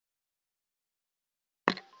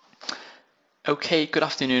Okay, good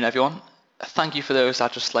afternoon everyone. Thank you for those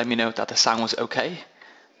that just let me know that the sound was okay.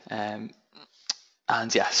 Um,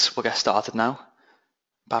 and yes, we'll get started now.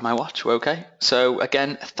 By my watch, we're okay. So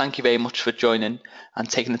again, thank you very much for joining and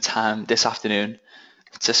taking the time this afternoon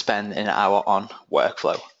to spend an hour on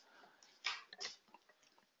workflow.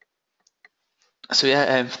 So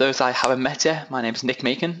yeah, for those I haven't met yet, my name is Nick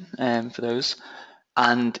Macon, for those.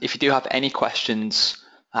 And if you do have any questions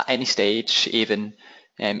at any stage, even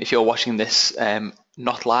if you're watching this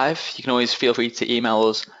not live, you can always feel free to email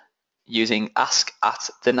us using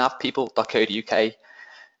ask@thenavpeople.co.uk.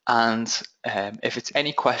 And if it's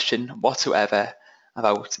any question whatsoever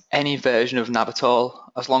about any version of NAV at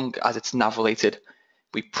all, as long as it's NAV related,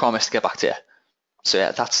 we promise to get back to you. So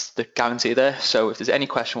yeah, that's the guarantee there. So if there's any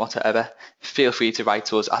question whatsoever, feel free to write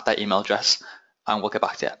to us at that email address and we'll get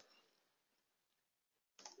back to you.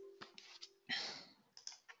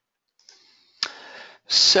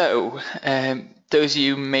 So those of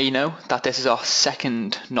you may know that this is our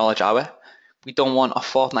second knowledge hour. We don't want a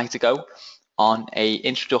fortnight to go on a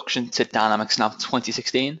introduction to Dynamics NAV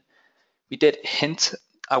 2016. We did hint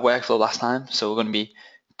at workflow last time, so we're going to be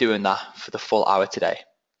doing that for the full hour today.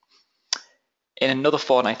 In another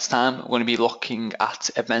fortnight's time, we're going to be looking at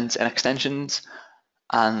events and extensions,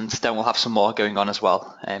 and then we'll have some more going on as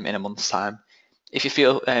well in a month's time. If you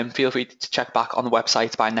feel free to check back on the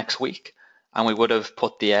website by next week, and we would have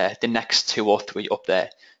put the next 2 or 3 up there,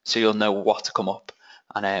 so you'll know what to come up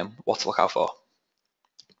and what to look out for.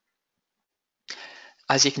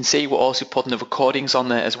 As you can see, we're also putting the recordings on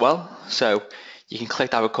there as well, so you can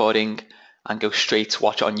click that recording and go straight to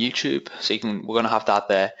watch it on YouTube. So we're going to have that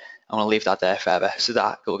there. I'm going to leave that there forever, so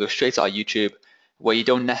that will go straight to our YouTube, where you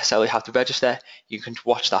don't necessarily have to register. You can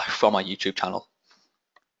watch that from our YouTube channel.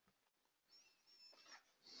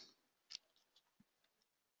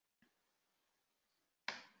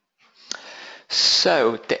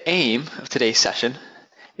 So the aim of today's session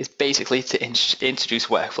is basically to introduce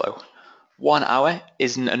workflow. 1 hour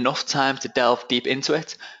isn't enough time to delve deep into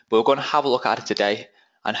it, but we're going to have a look at it today,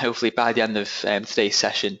 and hopefully by the end of today's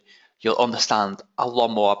session, you'll understand a lot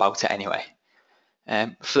more about it anyway.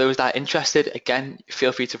 For those that are interested, again,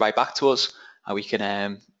 feel free to write back to us, and we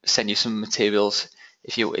can send you some materials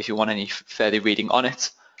if you want any further reading on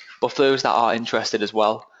it. But for those that are interested as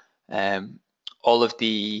well, all of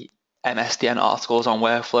the MSDN articles on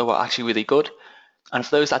workflow are actually really good. And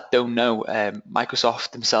for those that don't know, Microsoft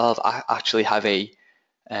themselves actually have a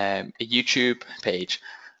YouTube page,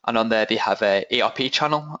 and on there they have a ERP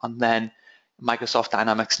channel, and then Microsoft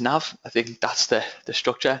Dynamics NAV. I think that's the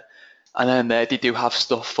structure. And then there they do have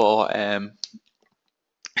stuff for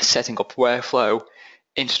setting up workflow,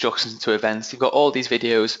 introductions to events. They've got all these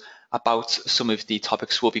videos about some of the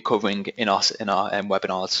topics we'll be covering in our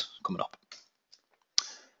webinars coming up.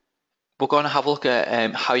 We're going to have a look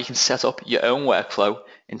at how you can set up your own workflow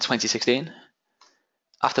in 2016.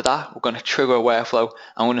 After that, we're going to trigger a workflow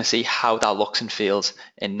and we're going to see how that looks and feels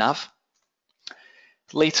in NAV.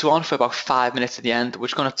 Later on, for about 5 minutes at the end, we're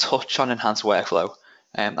just going to touch on enhanced workflow.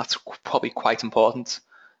 That's probably quite important,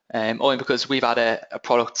 only because we've had a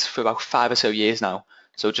product for about 5 or so years now.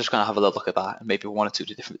 So we're just going to have a little look at that and maybe one or two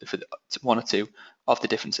of the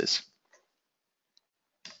differences.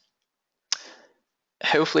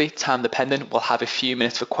 Hopefully, time dependent, we'll have a few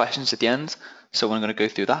minutes for questions at the end. So we're going to go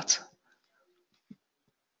through that.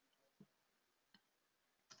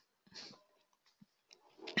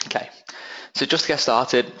 Okay, so just to get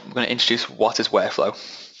started, we're going to introduce what is workflow.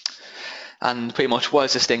 And pretty much what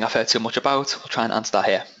is this thing I've heard so much about? We'll try and answer that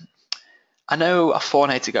here. I know a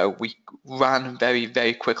fortnight ago we ran very,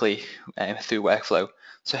 very quickly through workflow.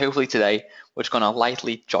 So hopefully today we're just going to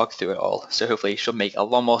lightly jog through it all. So hopefully it should make a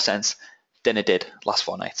lot more sense than it did last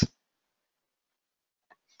fortnight.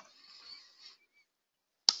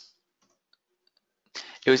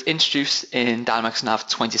 It was introduced in Dynamics NAV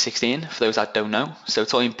 2016, for those that don't know. So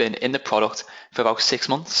it's only been in the product for about 6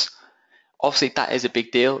 months. Obviously, that is a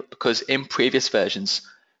big deal because in previous versions,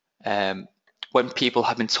 when people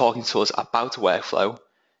have been talking to us about workflow,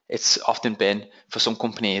 it's often been, for some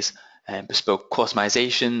companies, bespoke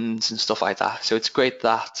customizations and stuff like that. So it's great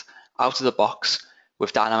that out of the box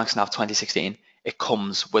with Dynamics NAV 2016, it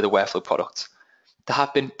comes with a workflow product. There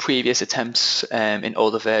have been previous attempts in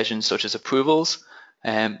older versions, such as approvals.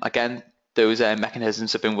 Again, those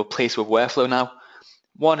mechanisms have been replaced with workflow now.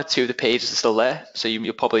 1 or 2 of the pages are still there, so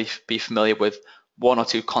you'll probably be familiar with 1 or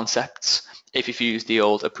 2 concepts if you've used the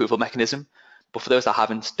old approval mechanism. But for those that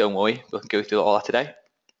haven't, don't worry, we can go through all that today.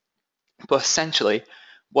 But essentially,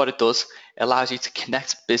 what it does, it allows you to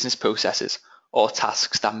connect business processes or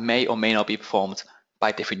tasks that may or may not be performed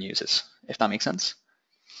by different users, if that makes sense.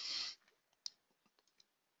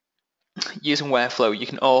 Using Workflow, you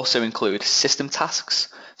can also include system tasks,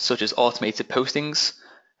 such as automated postings.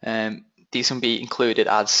 These can be included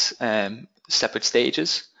as separate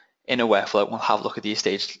stages in a workflow. We'll have a look at these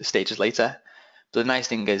stages later. But the nice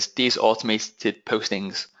thing is these automated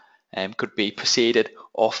postings could be preceded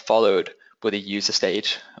or followed with a user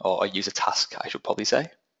stage, or a user task, I should probably say.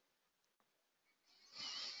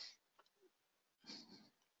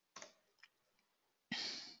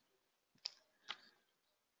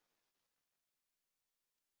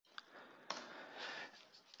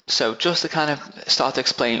 So just to kind of start to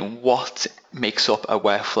explain what makes up a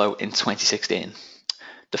workflow in 2016.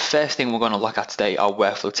 The first thing we're going to look at today are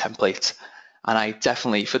workflow templates. And I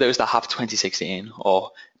definitely, for those that have 2016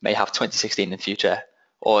 or may have 2016 in the future,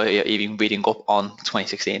 or even reading up on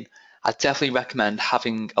 2016, I definitely recommend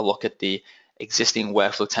having a look at the existing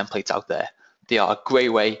workflow templates out there. They are a great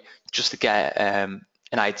way just to get an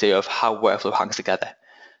idea of how workflow hangs together.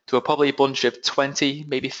 There are probably a bunch of 20,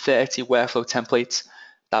 maybe 30 workflow templates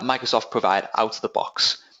that Microsoft provide out of the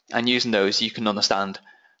box. And using those, you can understand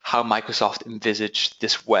how Microsoft envisaged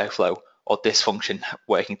this workflow or this function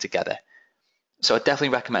working together. So I definitely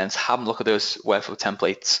recommend having a look at those workflow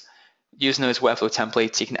templates. Using those workflow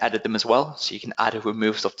templates, you can edit them as well. So you can add or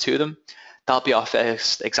remove stuff to them. That'll be our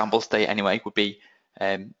first example today anyway, would be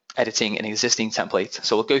editing an existing template.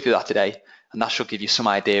 So we'll go through that today, and that should give you some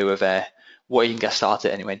idea of where you can get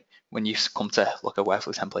started anyway when you come to look at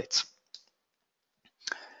workflow templates.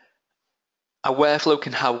 A workflow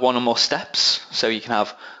can have one or more steps, so you can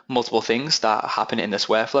have multiple things that happen in this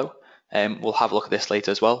workflow. We'll have a look at this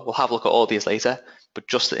later as well. We'll have a look at all these later, but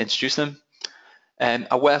just to introduce them.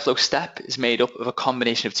 A workflow step is made up of a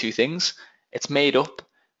combination of two things. It's made up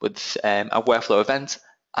with a workflow event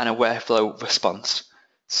and a workflow response.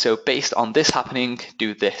 So based on this happening,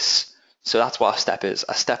 do this. So that's what a step is.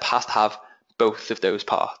 A step has to have both of those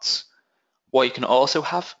parts. What you can also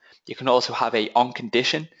have a on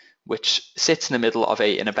condition, which sits in the middle of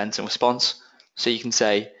an event and response. So you can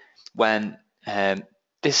say when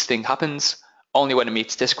this thing happens, only when it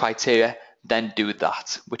meets this criteria, then do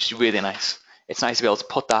that, which is really nice. It's nice to be able to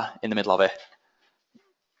put that in the middle of it.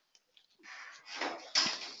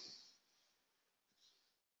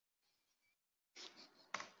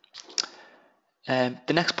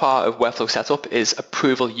 The next part of workflow setup is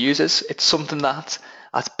approval users. It's something that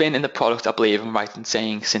has been in the product, I believe I'm right in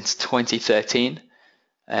saying, since 2013.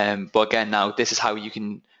 But again, now this is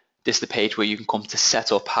the page where you can come to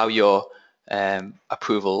set up how your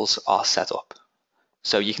approvals are set up.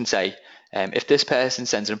 So you can say, if this person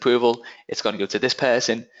sends an approval, it's going to go to this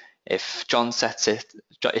person. If John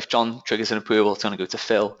triggers an approval, it's going to go to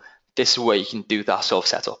Phil. This is where you can do that sort of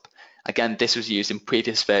setup. Again, this was used in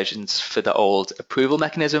previous versions for the old approval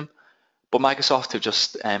mechanism, but Microsoft have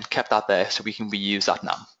just kept that there so we can reuse that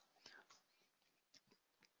now.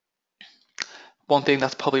 One thing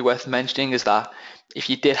that's probably worth mentioning is that if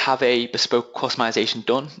you did have a bespoke customization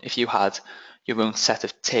done, if you had your own set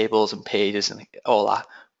of tables and pages and all that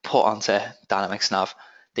put onto Dynamics NAV,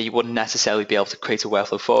 that you wouldn't necessarily be able to create a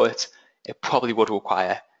workflow for it. It probably would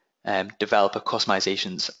require developer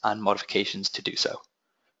customizations and modifications to do so.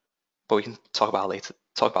 But we can talk about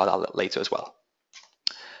that later as well.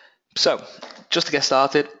 So just to get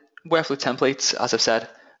started, workflow templates, as I've said,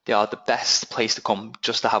 they are the best place to come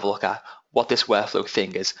just to have a look at what this workflow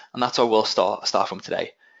thing is, and that's where we'll start from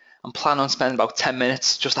today. I'm planning on spending about 10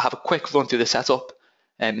 minutes just to have a quick run through the setup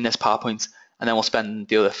in this PowerPoint, and then we'll spend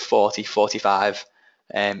the other 40, 45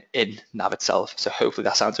 in NAV itself. So hopefully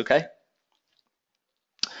that sounds okay.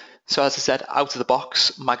 So as I said, out of the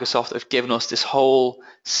box, Microsoft have given us this whole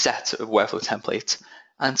set of workflow templates,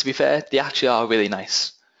 and to be fair, they actually are really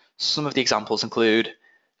nice. Some of the examples include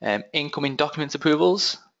incoming document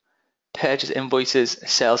approvals, purchase invoices,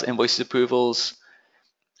 sales invoices approvals,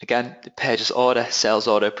 again, the purchase order, sales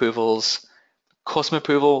order approvals, customer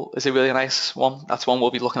approval is a really nice one. That's one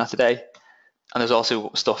we'll be looking at today. And there's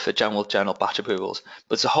also stuff for general batch approvals,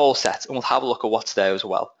 but it's a whole set, and we'll have a look at what's there as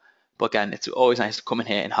well. But again, it's always nice to come in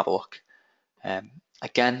here and have a look.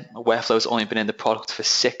 Again, Workflow's only been in the product for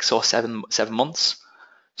 6 or 7 months,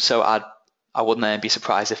 so I wouldn't be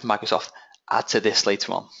surprised if Microsoft add to this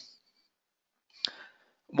later on.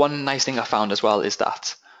 One nice thing I found as well is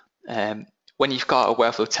that when you've got a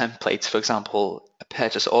workflow template, for example, a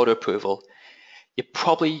purchase order approval, you're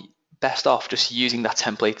probably best off just using that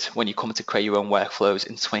template when you come to create your own workflows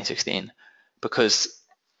in 2016, because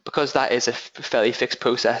that is a fairly fixed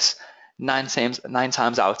process. 9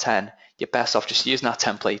 times out of 10, you're best off just using that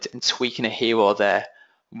template and tweaking it here or there,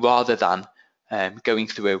 rather than going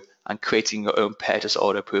through and creating your own purchase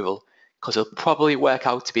order approval, because it'll probably work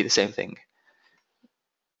out to be the same thing.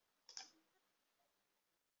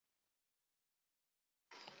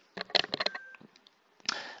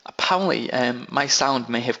 Apparently, my sound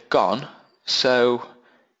may have gone, so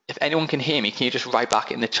if anyone can hear me, can you just write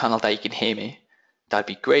back in the channel that you can hear me? That'd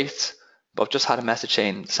be great. But I've just had a message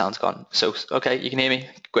saying the sound's gone. So, okay, you can hear me?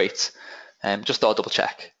 Great. Just thought I'd double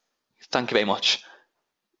check. Thank you very much.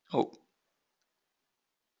 Oh.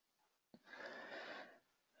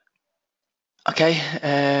 Okay,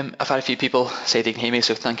 I've had a few people say they can hear me,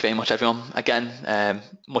 so thank you very much, everyone. Again,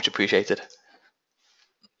 much appreciated.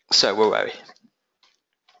 So, where were we?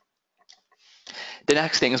 The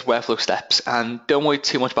next thing is workflow steps, and don't worry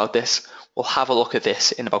too much about this. We'll have a look at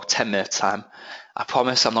this in about 10 minutes time. I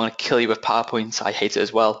promise I'm not going to kill you with PowerPoint. I hate it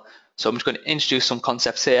as well. So I'm just going to introduce some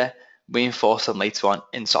concepts here, reinforce them later on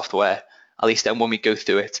in software. At least then when we go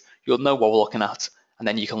through it, you'll know what we're looking at, and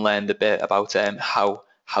then you can learn the bit about how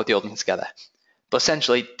they all link together. But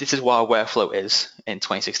essentially, this is what our workflow is in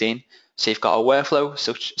 2016. So you've got a workflow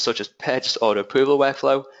such as purchase order approval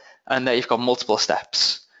workflow, and there you've got multiple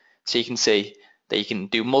steps. So you can see that you can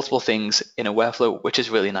do multiple things in a workflow, which is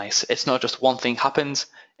really nice. It's not just one thing happens,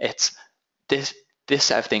 it's this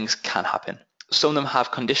set of things can happen. Some of them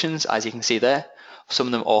have conditions, as you can see there, some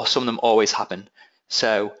of them always happen.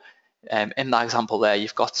 So in that example there,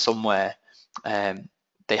 you've got somewhere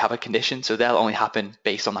they have a condition, so they'll only happen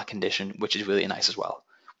based on that condition, which is really nice as well.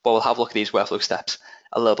 But we'll have a look at these workflow steps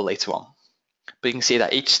a little bit later on. But you can see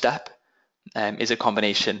that each step is a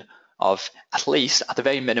combination of, at least at the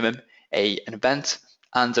very minimum, an event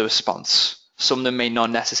and a response. Some of them may not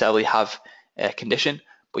necessarily have a condition,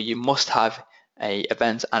 but you must have an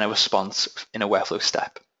event and a response in a workflow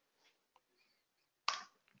step.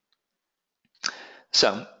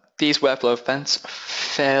 So these workflow events are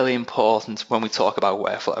fairly important when we talk about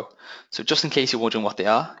workflow. So just in case you're wondering what they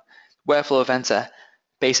are, workflow events are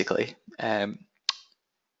basically, there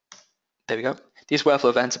we go. These workflow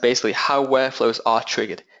events are basically how workflows are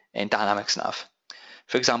triggered in Dynamics NAV.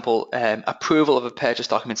 For example, approval of a purchase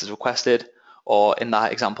document is requested, or in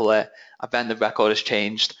that example there, a vendor record is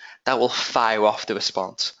changed. That will fire off the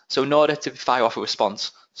response. So in order to fire off a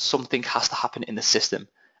response, something has to happen in the system.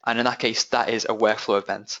 And in that case, that is a workflow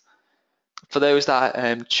event. For those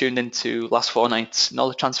that tuned into last fortnight's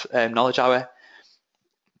knowledge hour,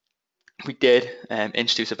 we did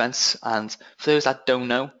introduce events. And for those that don't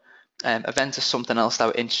know, events are something else that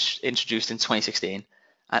were introduced in 2016.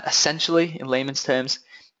 And essentially, in layman's terms,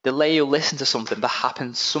 they let you listen to something that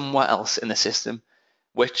happens somewhere else in the system,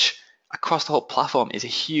 which across the whole platform is a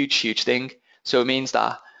huge, huge thing. So it means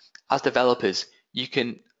that as developers, you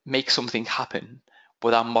can make something happen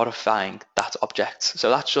without modifying that object. So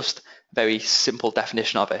that's just a very simple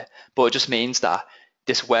definition of it. But it just means that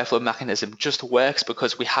this workflow mechanism just works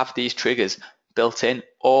because we have these triggers built in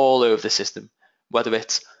all over the system, whether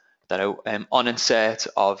it's on insert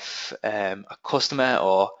of a customer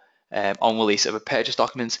or on release of a purchase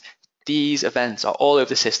document. These events are all over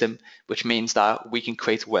the system, which means that we can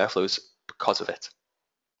create workflows because of it,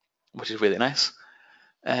 which is really nice.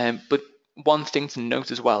 But one thing to note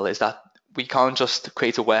as well is that we can't just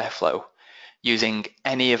create a workflow using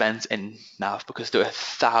any event in NAV, because there are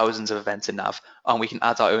thousands of events in NAV, and we can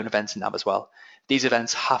add our own events in NAV as well. These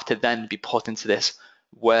events have to then be put into this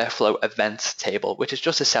workflow event table, which is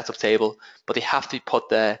just a setup table, but they have to be put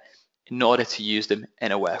there in order to use them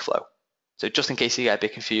in a workflow. So just in case you get a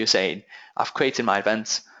bit confused saying, I've created my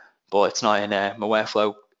event, but it's not in my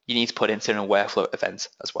workflow, you need to put it in a workflow event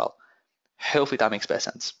as well. Hopefully that makes better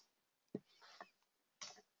sense.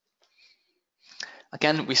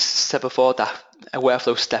 Again, we said before that a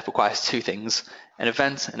workflow step requires two things, an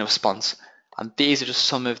event and a response. And these are just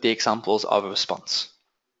some of the examples of a response.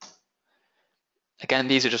 Again,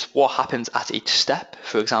 these are just what happens at each step.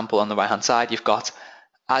 For example, on the right-hand side, you've got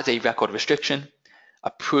add a record restriction,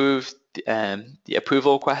 approve the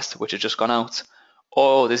approval request, which has just gone out,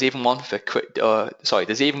 or there's even one for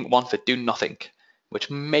do nothing, which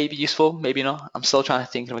may be useful, maybe not. I'm still trying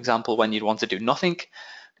to think of an example when you'd want to do nothing,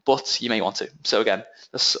 but you may want to. So again,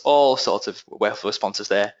 there's all sorts of workflow responses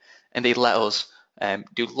there, and they let us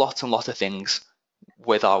do lots and lots of things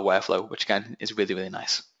with our workflow, which again is really, really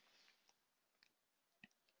nice.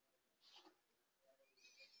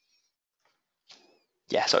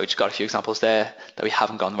 Yeah, so we just got a few examples there that we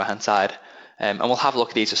haven't got on the right hand side, and we'll have a look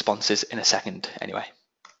at these responses in a second anyway.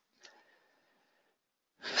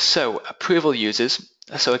 So approval users.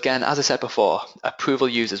 So again, as I said before, approval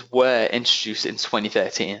users were introduced in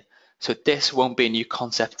 2013. So this won't be a new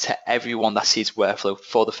concept to everyone that sees workflow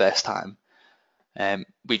for the first time.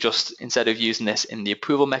 We just, instead of using this in the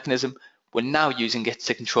approval mechanism, we're now using it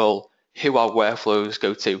to control who our workflows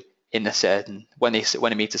go to in a certain when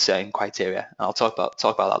it meets a certain criteria. And I'll talk about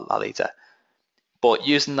that later. But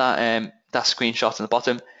using that screenshot on the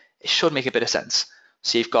bottom, it should make a bit of sense.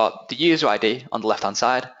 So you've got the user ID on the left hand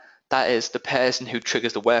side, that is the person who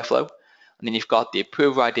triggers the workflow, and then you've got the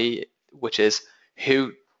approver ID, which is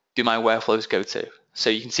who do my workflows go to. So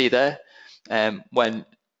you can see there, when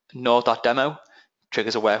node.demo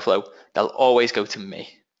triggers a workflow, they'll always go to me.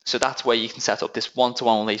 So that's where you can set up this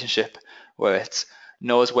one-to-one relationship where it's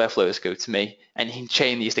Noah's workflows go to me, and you can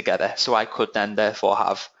chain these together. So I could then therefore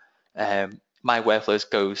have my workflows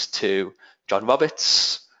goes to John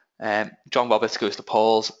Roberts, John Roberts goes to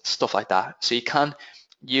Paul's, stuff like that. So you can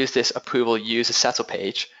use this approval user setup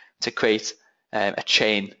page to create a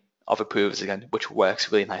chain of approvers again, which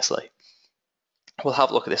works really nicely. We'll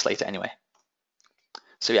have a look at this later anyway.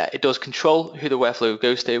 So yeah, it does control who the workflow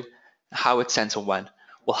goes to, how it's sent and when.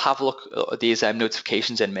 We'll have a look at these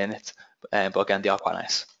notifications in a minute, but again, they are quite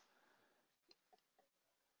nice.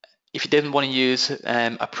 If you didn't want to use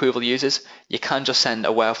approval users, you can just send a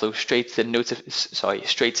workflow straight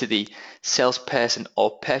to the salesperson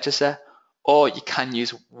or purchaser, or you can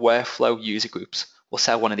use workflow user groups. We'll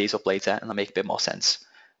set one of these up later, and they'll make a bit more sense.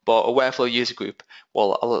 But a workflow user group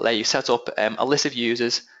will let you set up a list of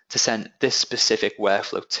users to send this specific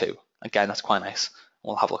workflow to. Again, that's quite nice.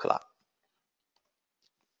 We'll have a look at that.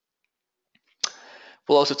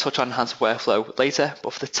 We'll also touch on enhanced workflow later,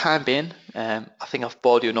 but for the time being, I think I've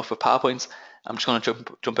bored you enough with PowerPoint. I'm just going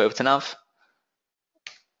to jump over to Nav.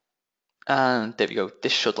 And there we go.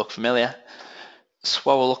 This should look familiar. So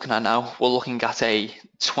what we're looking at now, we're looking at a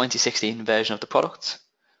 2016 version of the product.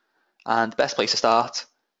 And the best place to start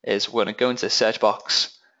is we're going to go into the search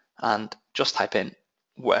box and just type in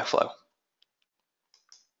workflow.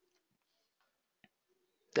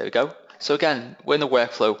 There we go. So again, we're in the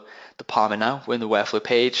workflow department now. We're in the workflow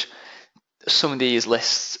page. Some of these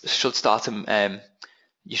lists should start to,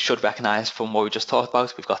 you should recognize from what we just talked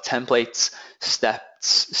about. We've got templates,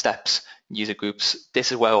 steps, user groups.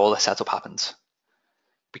 This is where all the setup happens.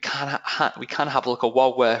 We can have a look at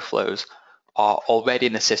what workflows are already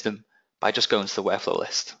in the system by just going to the workflow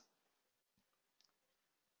list.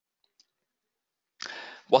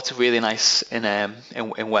 What's really nice in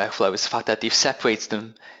workflow is the fact that they've separated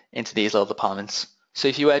them into these little departments. So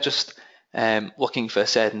if you were just looking for a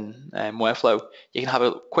certain workflow, you can have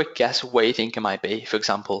a quick guess where you think it might be. For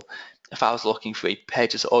example, if I was looking for a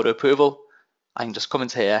purchase order approval, I can just come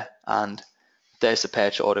into here and there's the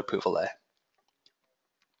purchase order approval there.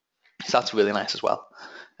 So that's really nice as well.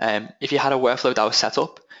 If you had a workflow that was set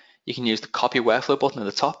up, you can use the copy workflow button at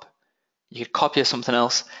the top. You could copy something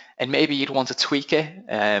else, and maybe you'd want to tweak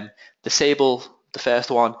it, disable the first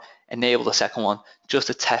one, enable the second one, just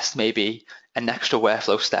to test maybe an extra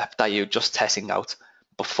workflow step that you're just testing out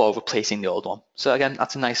before replacing the old one. So again,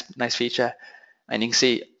 that's a nice feature, and you can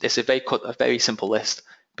see it's a very simple list,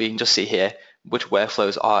 but you can just see here which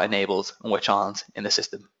workflows are enabled and which aren't in the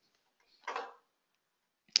system.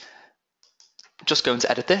 Just going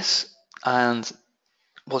to edit this, and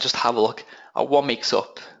we'll just have a look at what makes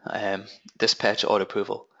up this purchase order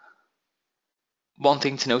approval. One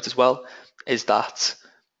thing to note as well is that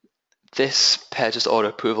this purchase order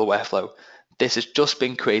approval workflow, this has just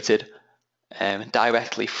been created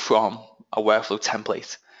directly from a workflow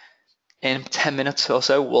template. In 10 minutes or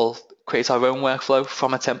so, we'll create our own workflow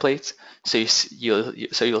from a template, so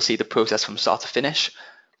you'll see the process from start to finish.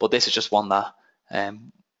 But this is just one that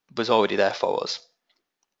was already there for us.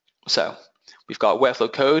 So we've got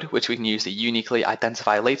workflow code, which we can use to uniquely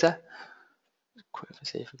identify later. Quickly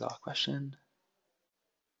see if we've got a question.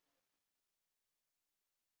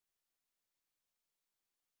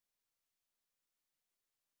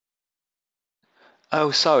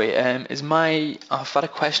 Oh, sorry. I've had a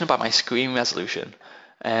question about my screen resolution.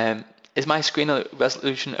 Is my screen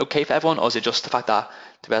resolution okay for everyone, or is it just the fact that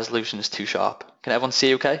the resolution is too sharp? Can everyone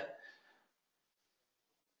see okay?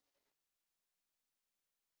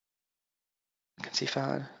 I can see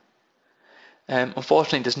fine.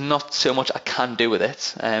 Unfortunately, there's not so much I can do with it.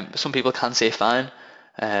 Some people can see it fine,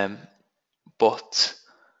 but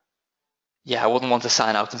yeah, I wouldn't want to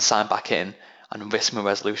sign out and sign back in and risk my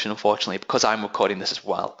resolution, unfortunately, because I'm recording this as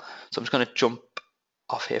well. So I'm just going to jump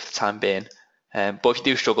off here for the time being. But if you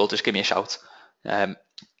do struggle, just give me a shout.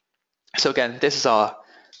 So again, this is our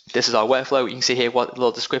workflow. You can see here what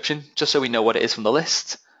little description, just so we know what it is from the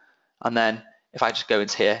list. And then if I just go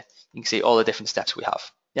into here, you can see all the different steps we have.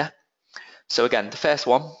 Yeah. So again, the first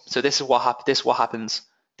one. So this is what happens.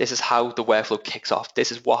 This is how the workflow kicks off.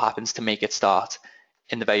 This is what happens to make it start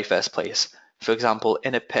in the very first place. For example,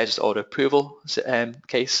 in a purchase order approval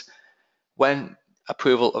case, when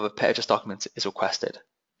approval of a purchase document is requested.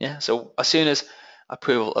 Yeah. So as soon as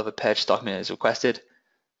approval of a purchase document is requested,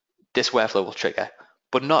 this workflow will trigger.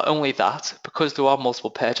 But not only that, because there are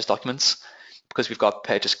multiple purchase documents, because we've got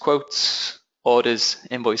purchase quotes, orders,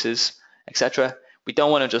 invoices, etc., we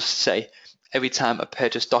don't want to just say every time a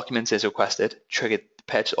purchase document is requested, trigger the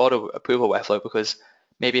purchase order approval workflow, because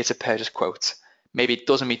maybe it's a purchase quote, maybe it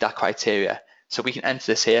doesn't meet that criteria. So we can enter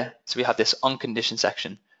this here. So we have this on condition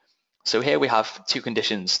section. So here we have two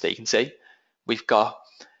conditions that you can see. We've got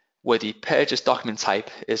where the purchase document type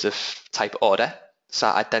is of type order, so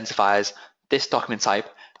that identifies this document type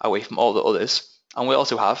away from all the others. And we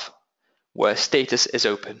also have where status is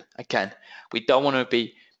open. Again, we don't want to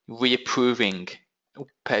be reapproving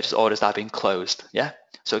purchase orders that have been closed. Yeah.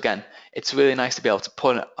 So again, it's really nice to be able to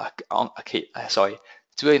put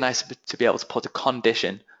it's really nice to be able to put a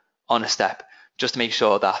condition on a step just to make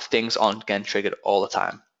sure that things aren't getting triggered all the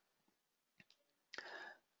time.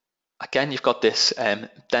 Again, you've got this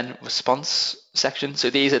then response section. So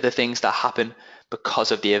these are the things that happen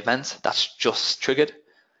because of the event that's just triggered.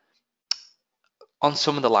 On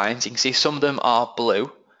some of the lines, you can see some of them are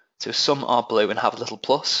blue. So some are blue and have a little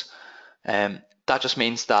plus. That just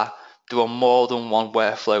means that there are more than one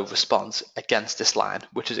workflow response against this line,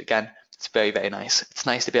 which is, again, it's very, very nice. It's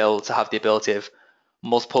nice to be able to have the ability of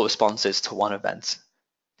multiple responses to one event.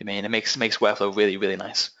 I mean, it makes workflow really, really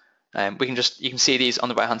nice. You can see these on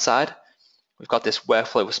the right hand side. We've got this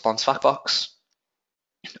workflow response fact box,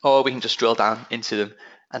 or we can just drill down into them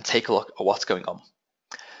and take a look at what's going on.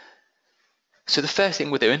 So the first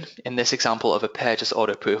thing we're doing in this example of a purchase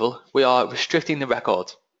order approval, we are restricting the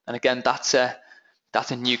record. And again, that's a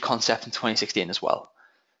new concept in 2016 as well.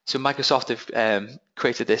 So Microsoft have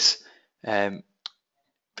created this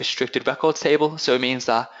restricted records table. So it means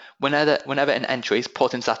that whenever an entry is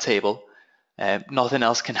put into that table, nothing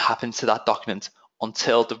else can happen to that document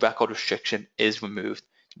until the record restriction is removed,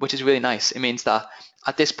 which is really nice. It means that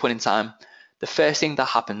at this point in time, the first thing that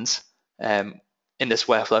happens in this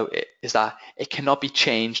workflow is that it cannot be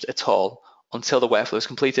changed at all until the workflow is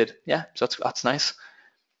completed. Yeah, so that's nice.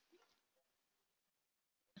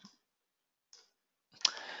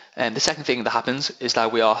 And the second thing that happens is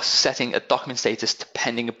that we are setting a document status to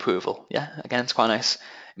pending approval. Yeah, again, it's quite nice. It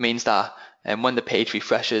means that when the page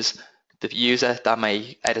refreshes, the user that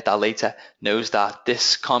may edit that later knows that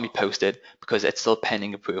this can't be posted because it's still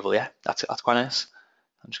pending approval. Yeah, that's quite nice.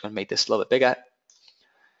 I'm just going to make this a little bit bigger.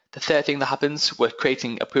 The third thing that happens, we're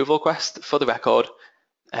creating approval request for the record,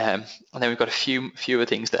 and then we've got a fewer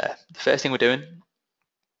things there. The first thing we're doing,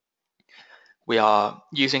 we are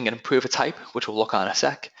using an approver type, which we'll look at in a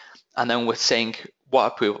sec, and then we're saying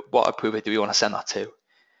what approver do we want to send that to.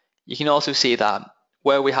 You can also see that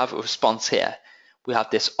where we have a response here, we have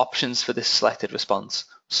this options for this selected response.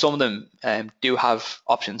 Some of them do have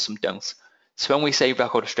options, some don't. So when we say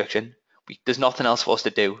record restriction, there's nothing else for us to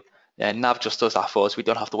do. NAV just does that for us. We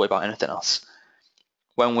don't have to worry about anything else.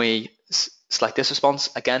 When we select this response,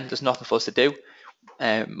 again, there's nothing for us to do.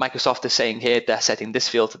 Microsoft is saying here they're setting this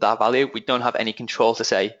field to that value. We don't have any control to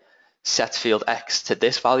say set field X to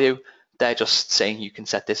this value. They're just saying you can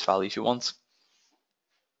set this value if you want.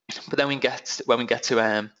 But then when we get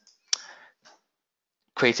to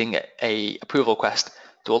creating a approval request,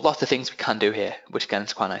 there are a lot of things we can do here, which again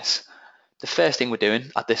is quite nice. The first thing we're doing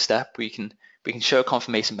at this step, we can show a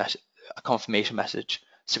confirmation message,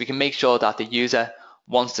 so we can make sure that the user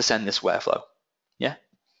wants to send this workflow. Yeah.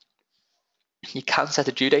 You can set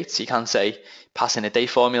a due date, so you can say pass in a day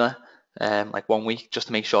formula, like 1 week, just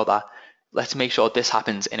to make sure that let's make sure this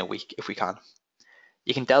happens in a week if we can.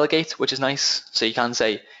 You can delegate, which is nice, so you can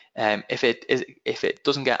say if it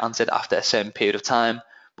doesn't get answered after a certain period of time,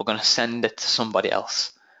 we're going to send it to somebody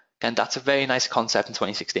else. Again, that's a very nice concept in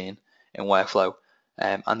 2016 in workflow,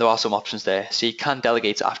 and there are some options there. So you can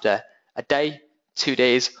delegate after a day, 2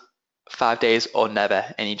 days, 5 days, or never,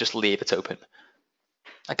 and you just leave it open.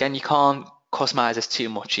 Again, you can't customize this too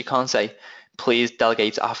much. You can't say, please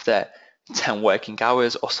delegate after 10 working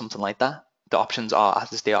hours or something like that. The options are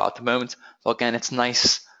as they are at the moment. But again, it's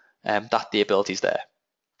nice that the ability is there.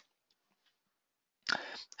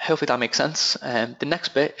 Hopefully that makes sense. The next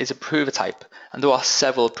bit is approver type, and there are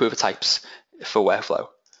several approver types for workflow.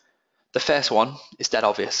 The first one is dead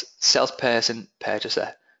obvious, salesperson,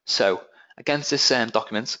 purchaser. So against this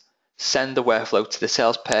document, send the workflow to the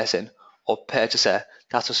salesperson or purchaser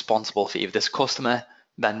that's responsible for either this customer,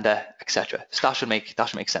 vendor, etc. So that should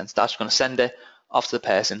make sense. That's going to send it off to the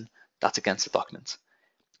person that's against the document.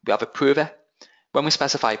 We have approver. When we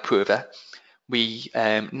specify approver,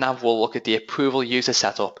 NAV will look at the approval user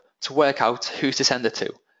setup to work out who to send it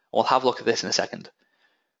to. We'll have a look at this in a second.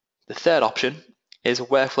 The third option is a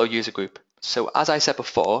workflow user group. So as I said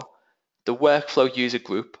before, the workflow user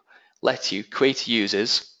group lets you create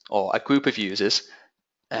users or a group of users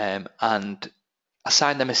and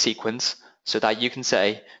assign them a sequence so that you can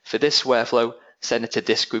say, for this workflow, send it to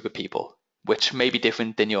this group of people, which may be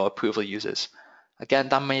different than your approval users. Again,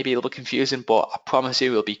 that may be a little bit confusing, but I promise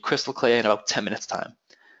you it'll be crystal clear in about 10 minutes time.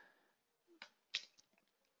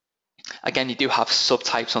 Again, you do have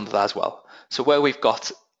subtypes under that as well. So where we've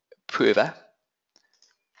got approver,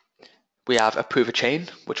 we have approver chain,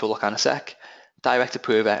 which we'll look at in a sec, direct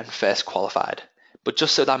approver, and first qualified. But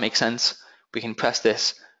just so that makes sense, we can press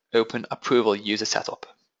this, open approval user setup.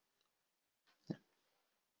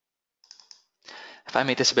 If I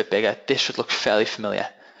make this a bit bigger, this should look fairly familiar.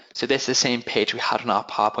 So this is the same page we had on our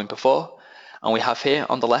PowerPoint before. And we have here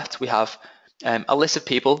on the left, we have a list of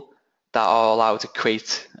people that are allowed to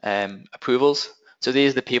create approvals. So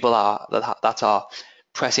these are the people that are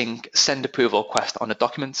pressing send approval request on the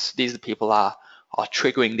documents. These are the people that are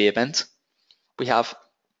triggering the event. We have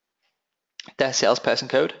their salesperson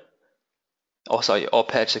code, or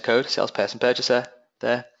purchaser code, salesperson purchaser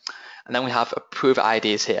there. And then we have approver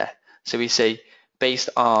IDs here. So we say, based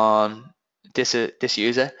on this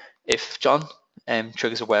user, if John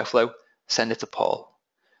triggers a workflow, send it to Paul.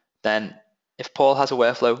 Then if Paul has a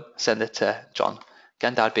workflow, send it to John.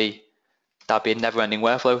 Again, that'd be a never-ending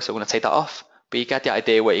workflow, so we're going to take that off. But you get the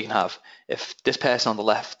idea where you can have, if this person on the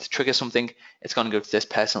left triggers something, it's going to go to this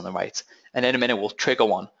person on the right. And in a minute, we'll trigger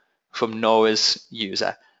one from Nora's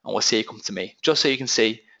user, and we'll see it come to me, just so you can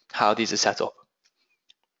see how these are set up.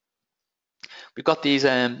 We've got these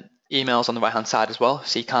emails on the right-hand side as well,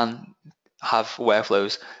 so you can have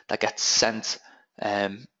workflows that get sent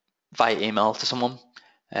via email to someone.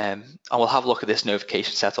 And we'll have a look at this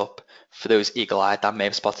notification setup for those eagle-eyed that may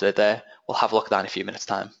have spotted it there. We'll have a look at that in a few minutes'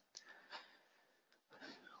 time.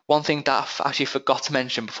 One thing that I actually forgot to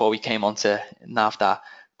mention before we came on to NAV, that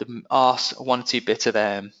there are 1 or 2 bits of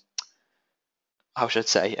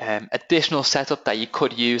additional setup that you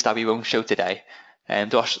could use that we won't show today.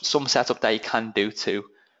 There are some setup that you can do too.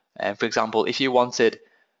 For example, if you wanted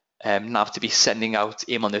NAV to be sending out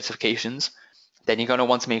email notifications, then you're going to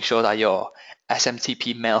want to make sure that your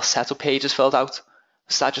SMTP mail setup page is filled out.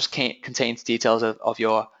 So that just contains details of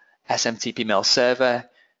your SMTP mail server,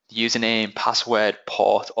 the username, password,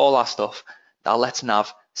 port, all that stuff that lets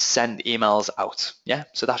NAV send emails out. Yeah,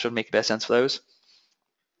 so that should make a bit of sense for those.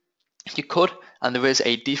 You could, and there is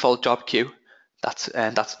a default job queue that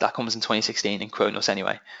comes in 2016 in Kronos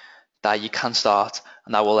anyway, that you can start,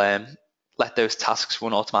 and that will let those tasks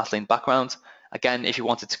run automatically in the background. Again, if you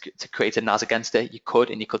wanted to create a NAS against it, you could,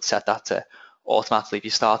 and you could set that to automatically be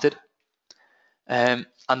started. And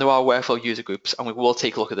there are workflow user groups, and we will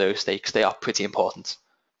take a look at those because they are pretty important.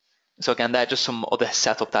 So again, they're just some other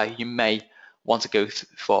setup that you may want to go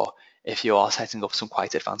for if you are setting up some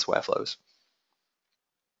quite advanced workflows.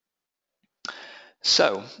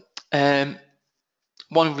 So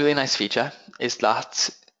one really nice feature is that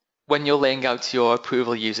when you're laying out your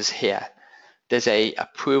approval users here, there's a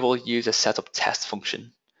approval user setup test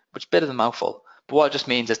function, which is a bit of a mouthful, but what it just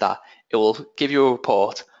means is that it will give you a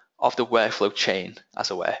report of the workflow chain, as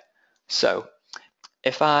it were. So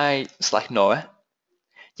if I select Nora,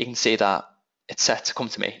 you can see that it's set to come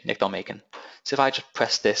to me, Nick.Macon. So if I just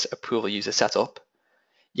press this approval user setup,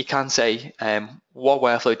 you can say, what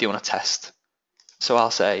workflow do you want to test? So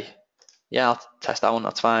I'll say, yeah, I'll test that one,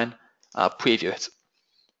 that's fine. I'll preview it.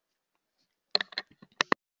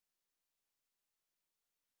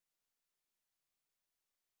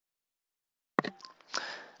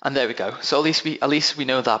 And there we go. So at least we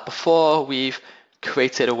know that before we've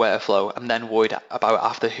created a workflow and then worried about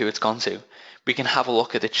after who it's gone to, we can have a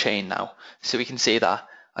look at the chain now. So we can see that,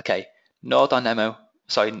 okay, Node.demo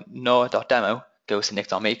goes to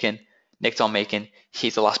Nick.Macon. Nick.Macon,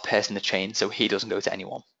 he's the last person in the chain, so he doesn't go to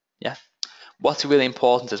anyone. Yeah. What's really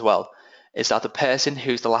important as well is that the person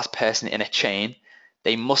who's the last person in a chain,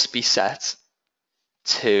 they must be set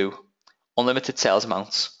to unlimited sales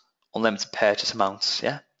amounts, unlimited purchase amounts.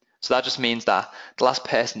 Yeah. So that just means that the last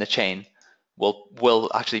person in the chain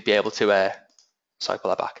will actually be able to pull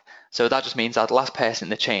that back. So that just means that the last person in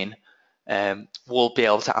the chain will be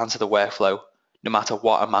able to answer the workflow no matter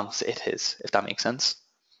what amount it is, if that makes sense.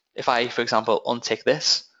 If I, for example, untick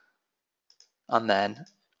this and then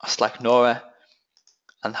I select Nora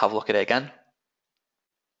and have a look at it again,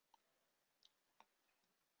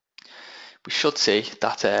 we should see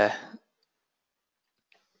that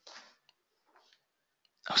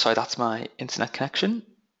sorry, that's my internet connection.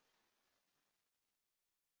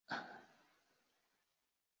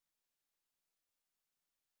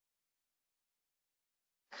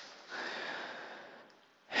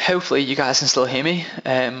 Hopefully you guys can still hear me.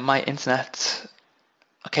 My internet,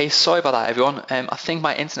 okay, sorry about that everyone. I think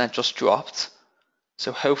my internet just dropped.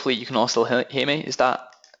 So hopefully you can all still hear me. Let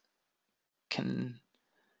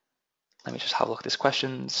me just have a look at these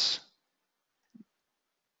questions.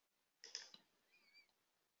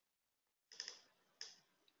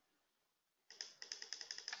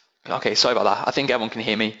 Okay, sorry about that. I think everyone can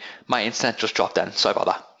hear me. My internet just dropped then. Sorry about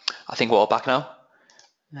that. I think we're all back now.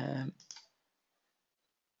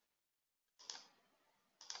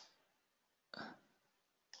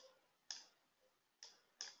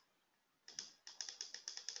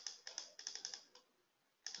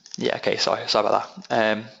 Yeah, okay, sorry about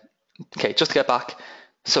that. Okay, just to get back.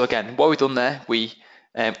 So again, what we've done there, we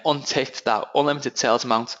unticked that unlimited sales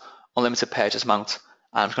amount, unlimited purchase amount,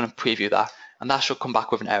 and I'm just going to preview that. And that should come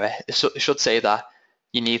back with an error. It should say that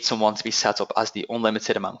you need someone to be set up as the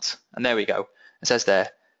unlimited amount. And there we go. It says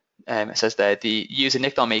there, the user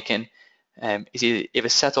Nick Dalmakin is either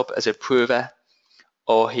set up as a approver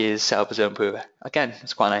or he is set up as an approver. Again,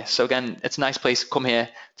 it's quite nice. So again, it's a nice place to come here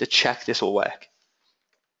to check this will work.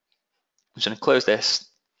 I'm just going to close this,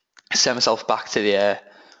 send myself back to the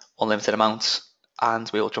unlimited amounts, and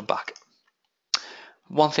we will jump back.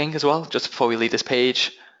 One thing as well, just before we leave this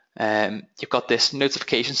page, you've got this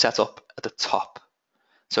notification set up at the top.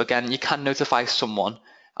 So again, you can notify someone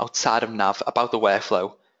outside of NAV about the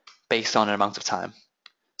workflow based on an amount of time.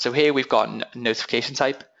 So here we've got a notification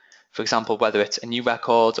type, for example, whether it's a new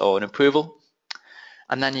record or an approval.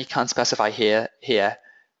 And then you can specify here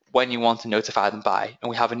when you want to notify them by, and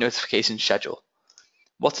we have a notification schedule.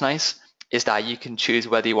 What's nice is that you can choose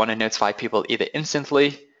whether you want to notify people either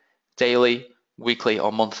instantly, daily, weekly,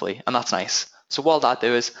 or monthly, and that's nice. So what that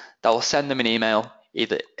do is that will send them an email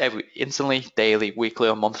either instantly, daily, weekly,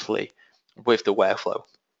 or monthly with the workflow.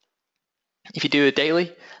 If you do it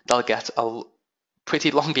daily, they'll get a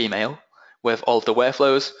pretty long email with all of the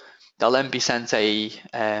workflows. They'll then be sent a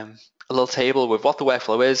little table with what the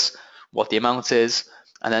workflow is, what the amount is,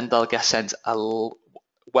 and then they'll get sent a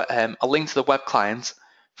link to the web client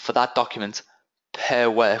for that document per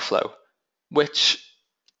workflow, which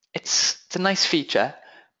it's a nice feature.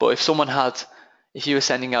 But if you were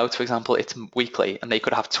sending out, for example, it's weekly and they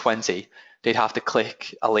could have 20, they'd have to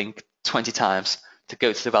click a link 20 times to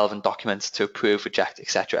go to the relevant documents to approve, reject,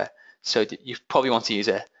 etc. So you probably want to use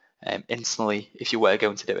it instantly if you were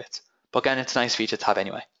going to do it. But again, it's a nice feature to have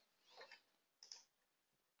anyway.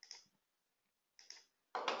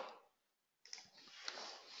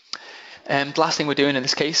 The last thing we're doing in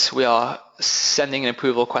this case, we are sending an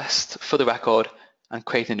approval request for the record and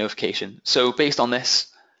creating a notification. So based on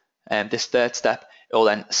this third step, it will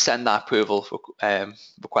then send that approval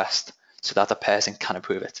request so that the person can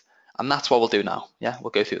approve it. And that's what we'll do now. Yeah,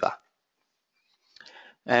 we'll go through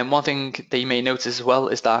that. One thing that you may notice as well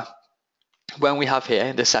is that when we have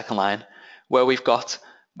here the second line where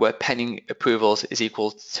pending approvals is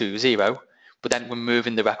equal to 0, but then we're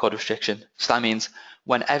moving the record restriction. So that means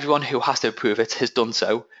when everyone who has to approve it has done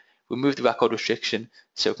so, we move the record restriction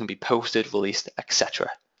so it can be posted, released, etc.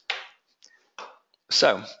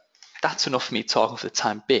 So that's enough for me talking for the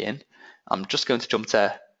time being. I'm just going to jump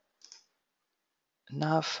to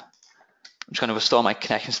NAV. I'm just going to restore my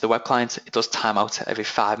connection to the web client. It does time out every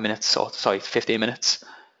 15 minutes.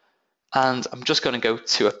 And I'm just going to go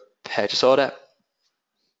to a purchase order.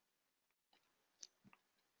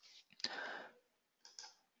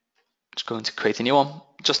 Just going to create a new one.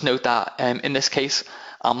 Just note that in this case,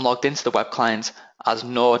 I'm logged into the web client as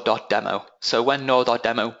nor.demo. So when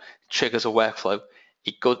nor.demo triggers a workflow,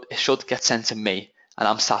 it should get sent to me, and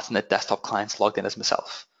I'm sat in the desktop client logged in as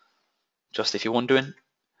myself. Just if you're wondering.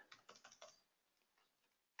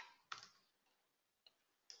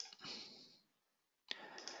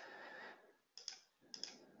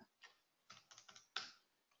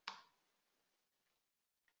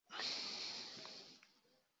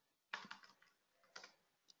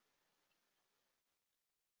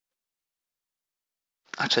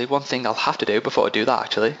 Actually, one thing I'll have to do before I do that,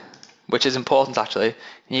 actually, which is important actually,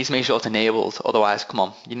 you need to make sure it's enabled, otherwise, come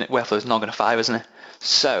on, workflow is not going to fire, isn't it?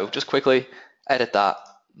 So just quickly edit that,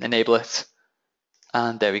 enable it,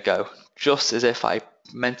 and there we go, just as if I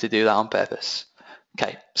meant to do that on purpose.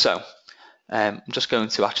 Okay, so I'm just going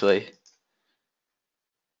to actually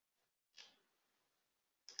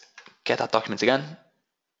get that document again.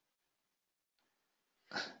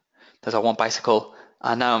 There's our one bicycle,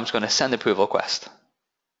 and now I'm just going to send the approval request.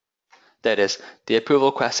 There it is, the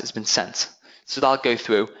approval request has been sent. So that'll go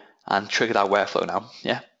through and trigger that workflow now,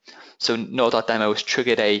 yeah? So node.demo has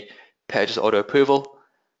triggered a purchase order approval.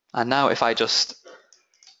 And now if I'm set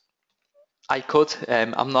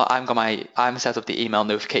up the email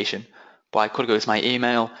notification, but I could go to my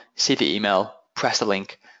email, see the email, press the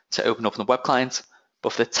link to open up the web client.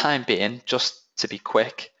 But for the time being, just to be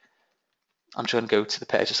quick, I'm just going to go to the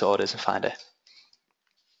purchase orders and find it.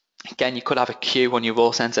 Again, you could have a queue on your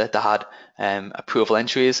role center that had approval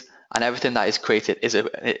entries, and everything that is created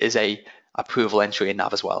is a approval entry in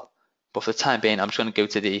NAV as well. But for the time being, I'm just going to go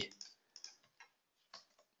to the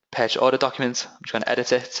purchase order document. I'm just going to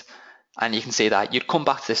edit it, and you can see that you'd come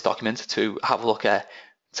back to this document to have a look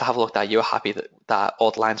that you're happy that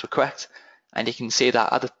all the lines were correct. And you can see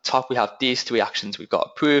that at the top we have these three actions. We've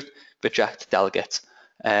got approve, reject, delegate.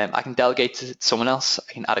 I can delegate to someone else.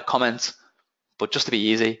 I can add a comment, but just to be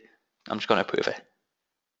easy, I'm just going to approve it.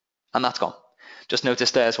 And that's gone. Just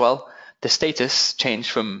notice there as well, the status changed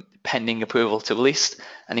from pending approval to released.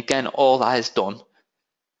 And again, all that is done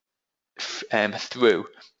through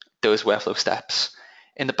those workflow steps.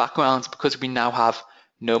 In the background, because we now have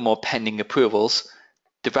no more pending approvals,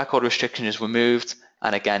 the record restriction is removed.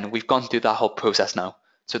 And again, we've gone through that whole process now.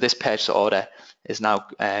 So this purchase order is now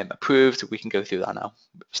approved. We can go through that now.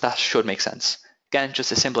 So that should make sense. Again,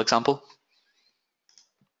 just a simple example.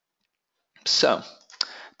 So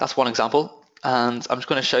that's one example, and I'm just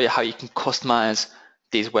going to show you how you can customize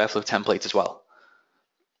these workflow templates as well.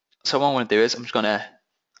 So what I'm going to do is I'm going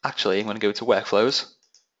to go to workflows,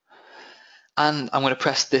 and I'm going to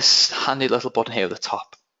press this handy little button here at the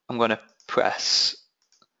top. I'm going to press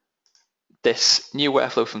this new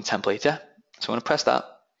workflow from template here. So I'm going to press that,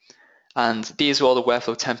 and these are all the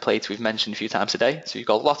workflow templates we've mentioned a few times today. So you've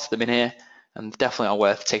got lots of them in here, and definitely are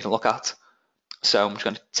worth taking a look at. So I'm just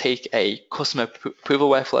going to take a customer approval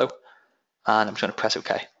workflow, and I'm just going to press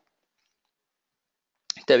OK.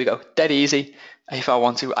 There we go, dead easy. If I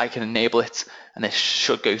want to, I can enable it, and this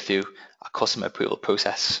should go through a customer approval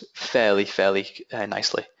process fairly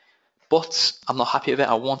nicely. But I'm not happy with it.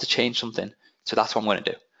 I want to change something, so that's what I'm going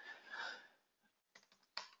to do.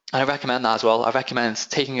 And I recommend that as well. I recommend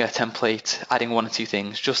taking a template, adding one or two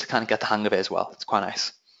things, just to kind of get the hang of it as well. It's quite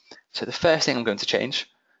nice. So the first thing I'm going to change,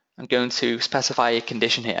 I'm going to specify a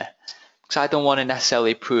condition here, because I don't want to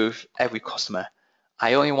necessarily approve every customer.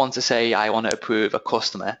 I only want to say I want to approve a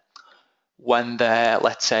customer when their,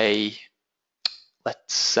 let's say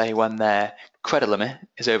when their credit limit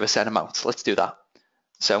is over a certain amount. Let's do that.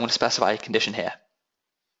 So I'm going to specify a condition here.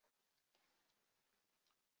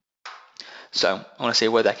 So I want to say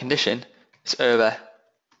where their condition is over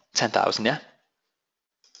 10,000, yeah?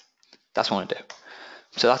 That's what I want to do.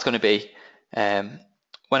 So that's going to be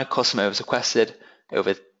when a customer is requested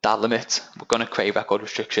over that limit, we're going to create a record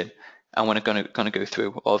restriction, and we're going to go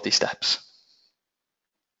through all of these steps.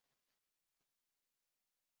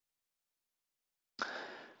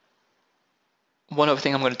 One other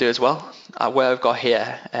thing I'm going to do as well, where I've got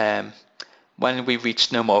here, when we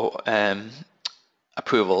reach no more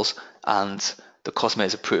approvals and the customer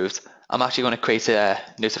is approved, I'm actually going to create a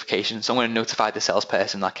notification. So I'm going to notify the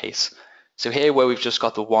salesperson in that case. So here where we've just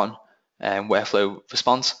got the one workflow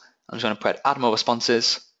response, I'm just going to put add more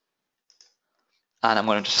responses, and I'm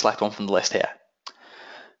going to just select one from the list here.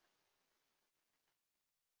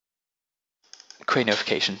 Create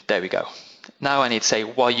notification, there we go. Now I need to say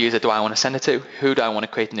what user do I want to send it to, who do I want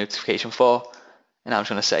to create the notification for, and I'm just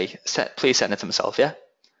going to say please send it to myself, yeah?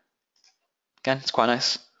 Again, it's quite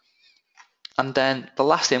nice. And then the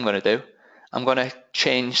last thing I'm going to do, I'm going to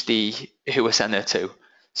change who we're sending it to.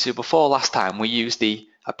 So before last time we used the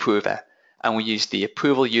approver, and we used the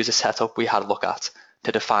approval user setup we had a look at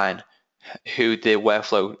to define who the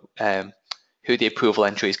workflow, who the approval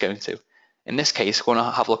entry is going to. In this case, we're going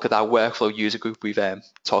to have a look at that workflow user group we've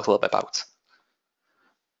talked a little bit about.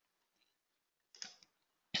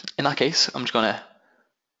 In that case, I'm just going to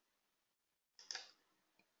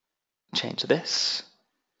change this.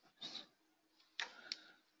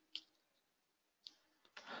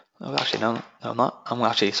 Oh, actually, no, I'm not. I'm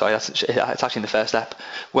actually, sorry, it's actually in the first step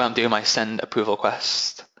where I'm doing my send approval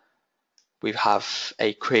request. We have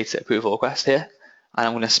a create approval request here, and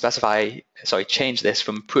I'm going to change this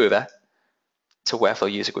from approver to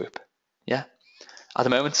workflow user group. Yeah, at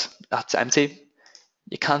the moment that's empty.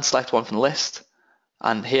 You can select one from the list,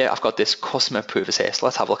 and here I've got this customer approvers here. So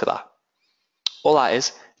let's have a look at that. All that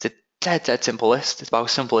is, it's a dead simple list. It's about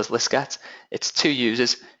as simple as list get. It's two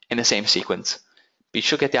users in the same sequence. But you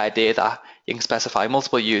should get the idea that you can specify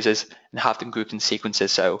multiple users and have them grouped in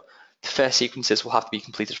sequences. So the first sequences will have to be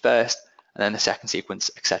completed first, and then the second sequence,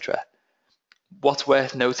 etc. What's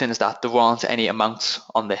worth noting is that there aren't any amounts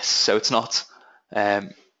on this, so it's not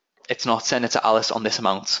send it to Alice on this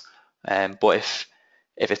amount. But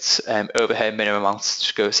if it's over her minimum amount,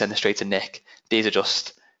 just go send it straight to Nick. These are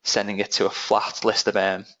just sending it to a flat list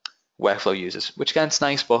of workflow users, which again is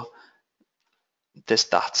nice, but there's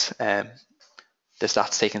that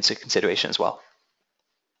taken into consideration as well.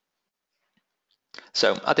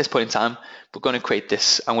 So at this point in time, we're going to create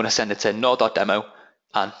this. I'm going to send it to node.demo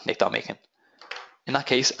and nick.making. In that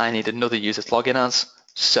case, I need another user to log in as,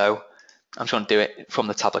 so I'm just going to do it from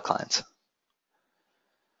the tablet client.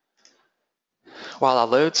 While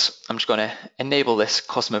that loads, I'm just going to enable this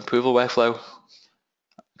custom approval workflow,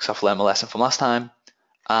 because I've learned my lesson from last time,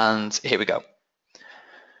 and here we go.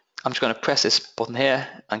 I'm just going to press this button here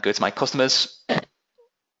and go to my customers. I'm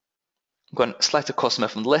going to select a customer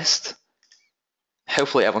from the list.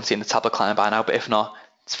 Hopefully everyone's seen the tablet client by now, but if not,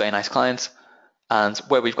 it's a very nice client. And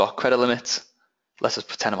where we've got credit limit, let's just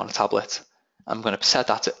pretend I'm on a tablet. I'm going to set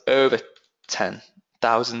that to over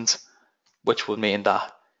 10,000, which would mean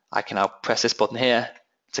that I can now press this button here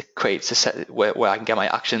to set where I can get my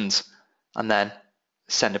actions and then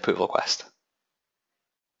send approval request.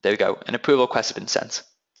 There we go, an approval request has been sent.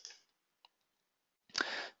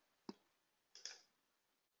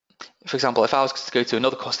 For example, if I was to go to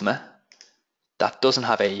another customer that doesn't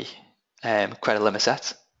have a credit limit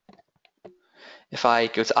set, if I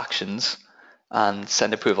go to actions and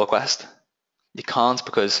send approval request, you can't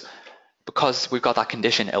because we've got that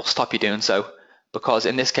condition, it'll stop you doing so. Because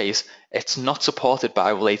in this case, it's not supported by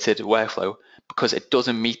a related workflow because it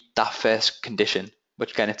doesn't meet that first condition,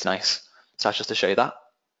 which again, it's nice. So that's just to show you that.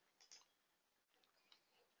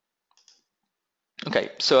 Okay,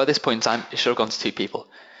 so at this point in time, it should have gone to two people.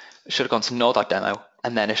 It should have gone to node.demo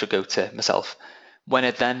and then it should go to myself. When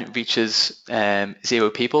it then reaches 0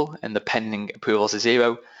 people and the pending approvals are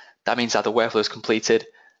 0, that means that the workflow is completed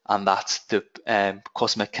and that the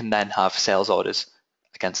customer can then have sales orders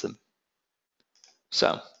against them.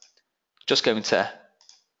 So just going to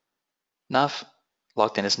nav,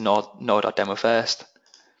 logged in as node.demo first. I'm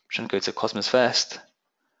just going to go to customers first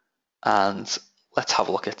and let's have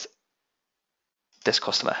a look at this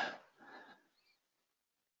customer.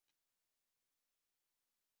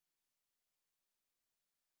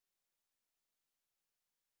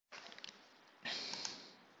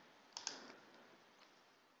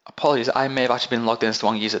 Apologies, I may have actually been logged in as the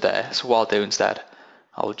wrong user there. So what I'll do instead,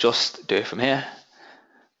 I'll just do it from here.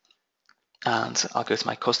 And I'll go to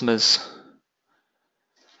my customers,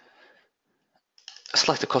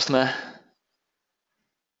 select a customer,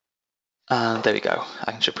 and there we go.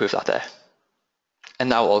 I can just approve that there. And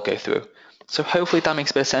now it'll go through. So hopefully that makes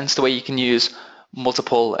a bit of sense, the way you can use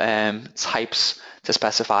multiple types to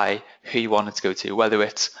specify who you want it to go to, whether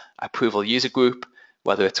it's approval user group,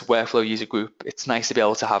 whether it's workflow user group. It's nice to be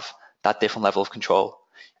able to have that different level of control.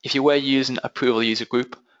 If you were using approval user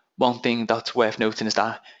group, one thing that's worth noting is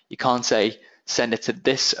that you can't say send it to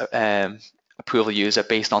this approval user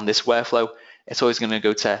based on this workflow. It's always going to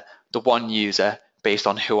go to the one user based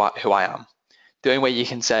on who I am. The only way you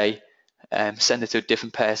can say send it to a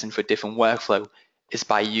different person for a different workflow is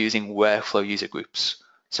by using workflow user groups.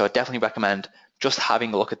 So I definitely recommend just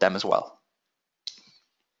having a look at them as well.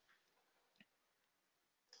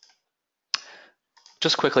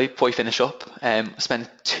 Just quickly before we finish up, spend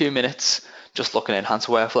 2 minutes just looking at nHanced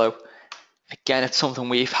workflow. Again, it's something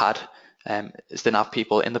we've had as the NAV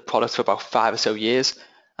people in the product for about 5 or so years,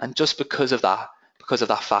 and just because of that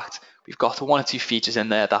fact, we've got 1 or 2 features in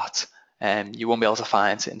there that you won't be able to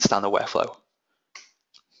find in standard workflow.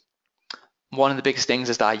 One of the biggest things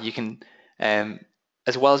is that you can,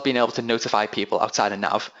 as well as being able to notify people outside of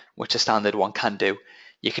NAV, which a standard one can do,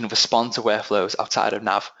 you can respond to workflows outside of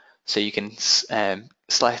NAV. So you can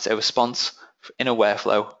select a response in a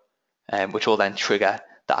workflow, which will then trigger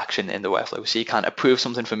the action in the workflow. So you can approve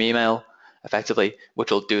something from email effectively,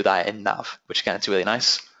 which will do that in NAV, which again, it's really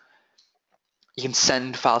nice. You can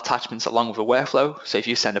send file attachments along with a workflow. So if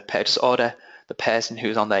you send a purchase order, the person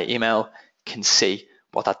who's on their email can see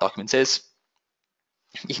what that document is.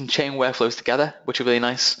 You can chain workflows together, which are really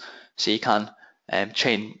nice. So you can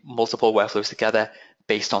chain multiple workflows together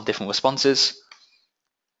based on different responses.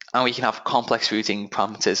 And we can have complex routing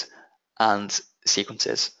parameters and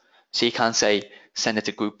sequences. So you can say, send it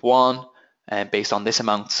to group 1 based on this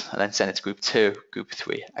amount, and then send it to group 2, group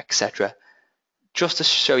 3, etc. Just to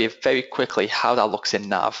show you very quickly how that looks in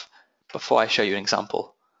NAV, before I show you an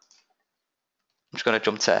example, I'm just going to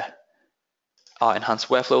jump to our nHanced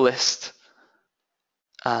workflow list,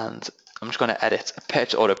 and I'm just going to edit a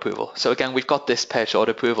purchase order approval. So again, we've got this purchase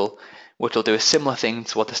order approval, which will do a similar thing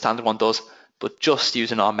to what the standard one does, but just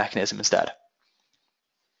using our mechanism instead.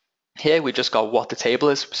 Here we just got what the table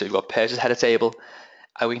is, so we've got purchase header table,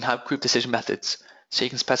 and we can have group decision methods, so you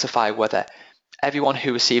can specify whether everyone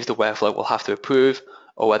who receives the workflow will have to approve,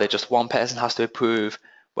 or whether just one person has to approve,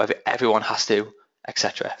 whether everyone has to,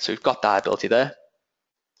 etc. So we've got that ability there.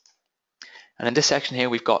 And in this section here,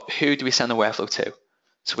 we've got who do we send the workflow to.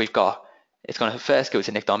 So we've got it's going to first go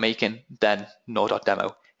to nick.making, then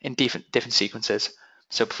no.demo in different sequences.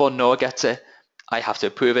 So before no gets it, I have to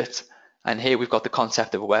approve it. And here we've got the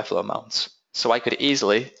concept of a workflow amount. So I could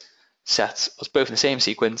easily set us both in the same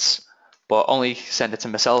sequence, but only send it to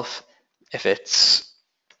myself if it's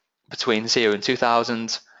between 0 and 2000,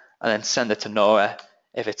 and then send it to Nora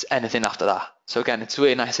if it's anything after that. So again, it's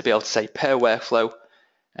really nice to be able to say per workflow,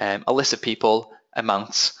 a list of people,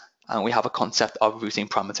 amounts, and we have a concept of routing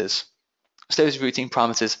parameters. So those routing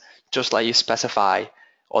parameters just let you specify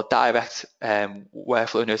or direct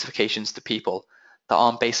workflow notifications to people that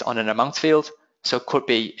aren't based on an amount field. So it could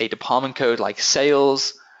be a department code like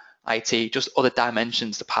sales, IT, just other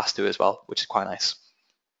dimensions to pass through as well, which is quite nice.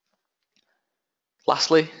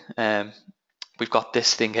 Lastly, we've got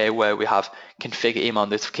this thing here where we have configure email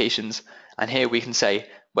notifications, and here we can say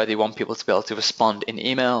whether we want people to be able to respond in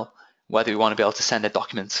email, whether we want to be able to send a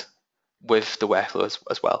document with the workflow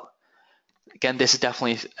as well. Again, this is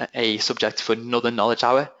definitely a subject for another knowledge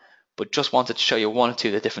hour, but just wanted to show you one or two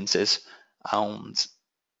of the differences and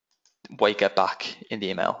what you get back in the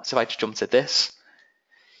email. So if I just jump to this,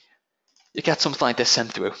 you get something like this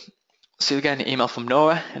sent through. So you get an email from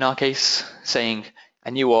Nora, in our case, saying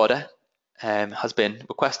a new order has been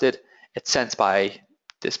requested. It's sent by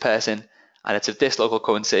this person, and it's of this local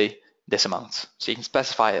currency, this amount. So you can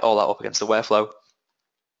specify all that up against the workflow.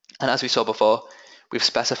 And as we saw before, we've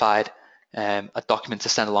specified a document to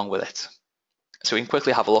send along with it. So we can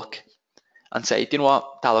quickly have a look and say, do you know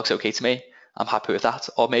what, that looks okay to me, I'm happy with that.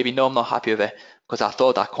 Or maybe, no, I'm not happy with it because I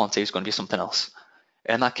thought that quantity was going to be something else.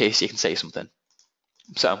 In that case, you can say something.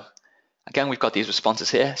 So again, we've got these responses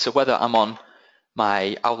here. So whether I'm on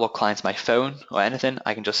my Outlook client, my phone, or anything,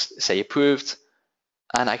 I can just say approved,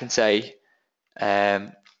 and I can say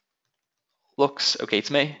looks okay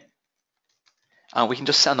to me, and we can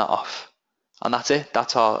just send that off, and that's it.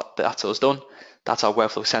 That's us done. That's our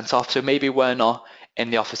workflow sent off. So maybe we're not in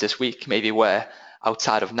the office this week. Maybe we're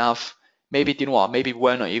outside of Nav. Maybe, you know what? Maybe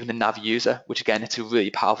we're not even a Nav user, which again, it's a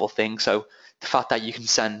really powerful thing. So the fact that you can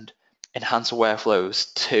send enhanced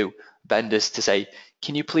workflows to vendors to say,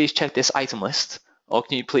 can you please check this item list, or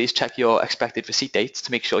can you please check your expected receipt dates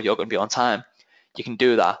to make sure you're going to be on time? You can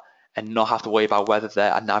do that and not have to worry about whether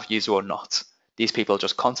they're a Nav user or not. These people are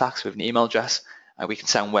just contacts with an email address, and we can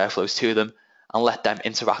send workflows to them and let them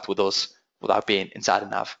interact with us without being inside a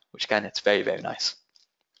Nav, which again, it's very, very nice.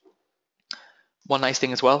 One nice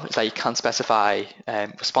thing as well is that you can specify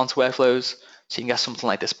response workflows, so you can get something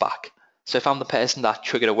like this back. So if I'm the person that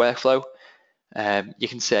triggered a workflow, you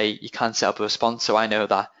can say you can set up a response. So I know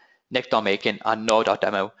that nick.making and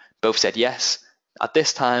no.demo both said yes at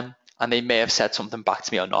this time, and they may have said something back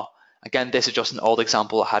to me or not. Again, this is just an old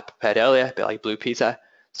example I had prepared earlier, a bit like Blue Peter,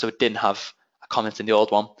 so it didn't have a comment in the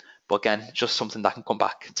old one. But again, just something that can come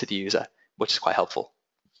back to the user, which is quite helpful.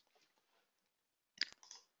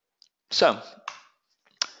 So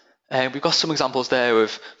we've got some examples there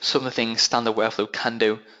of some of the things standard workflow can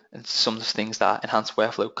do and some of the things that enhanced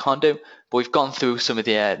workflow can't do, but we've gone through some of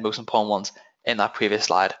the most important ones in that previous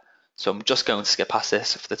slide. So I'm just going to skip past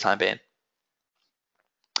this for the time being.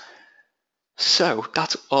 So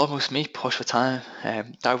that's almost me pushed for time.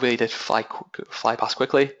 That really did fly past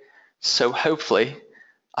quickly. So hopefully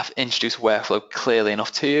I've introduced workflow clearly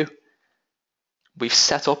enough to you. We've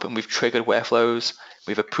set up and we've triggered workflows,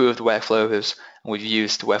 we've approved workflows, and we've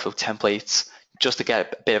used workflow templates just to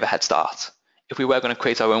get a bit of a head start. If we were going to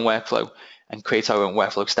create our own workflow and create our own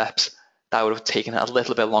workflow steps, that would have taken a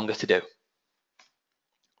little bit longer to do.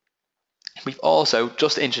 We've also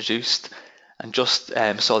just introduced and just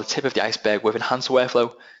saw the tip of the iceberg with enhanced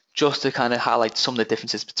workflow, just to kind of highlight some of the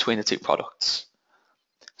differences between the two products.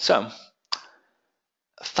 So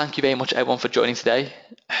thank you very much everyone for joining today.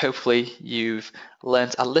 Hopefully you've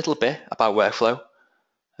learned a little bit about workflow.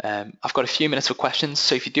 I've got a few minutes for questions,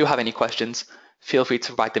 so if you do have any questions, feel free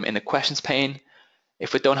to write them in the questions pane.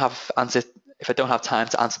 If I don't have time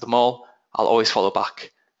to answer them all, I'll always follow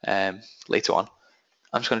back later on.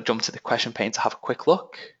 I'm just going to jump to the question pane to have a quick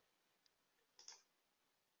look.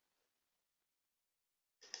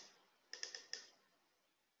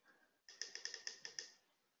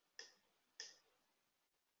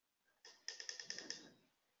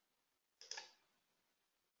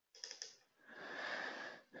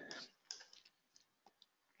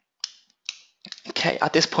 Okay,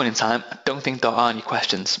 at this point in time, I don't think there are any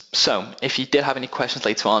questions. So if you did have any questions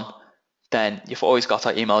later on, then you've always got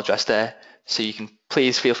our email address there. So you can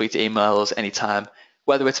please feel free to email us anytime,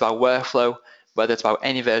 whether it's about workflow, whether it's about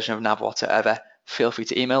any version of Nav whatsoever, feel free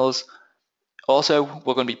to email us. Also,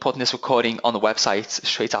 we're going to be putting this recording on the website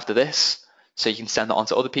straight after this, so you can send it on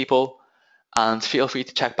to other people. And feel free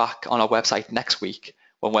to check back on our website next week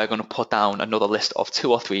when we're going to put down another list of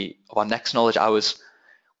 2 or 3 of our next knowledge hours.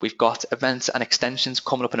 We've got events and extensions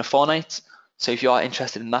coming up in a fortnight, so if you are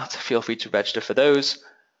interested in that, feel free to register for those.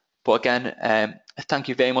 But again, thank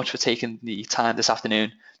you very much for taking the time this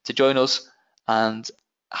afternoon to join us, and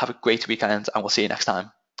have a great weekend, and we'll see you next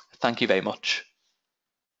time. Thank you very much.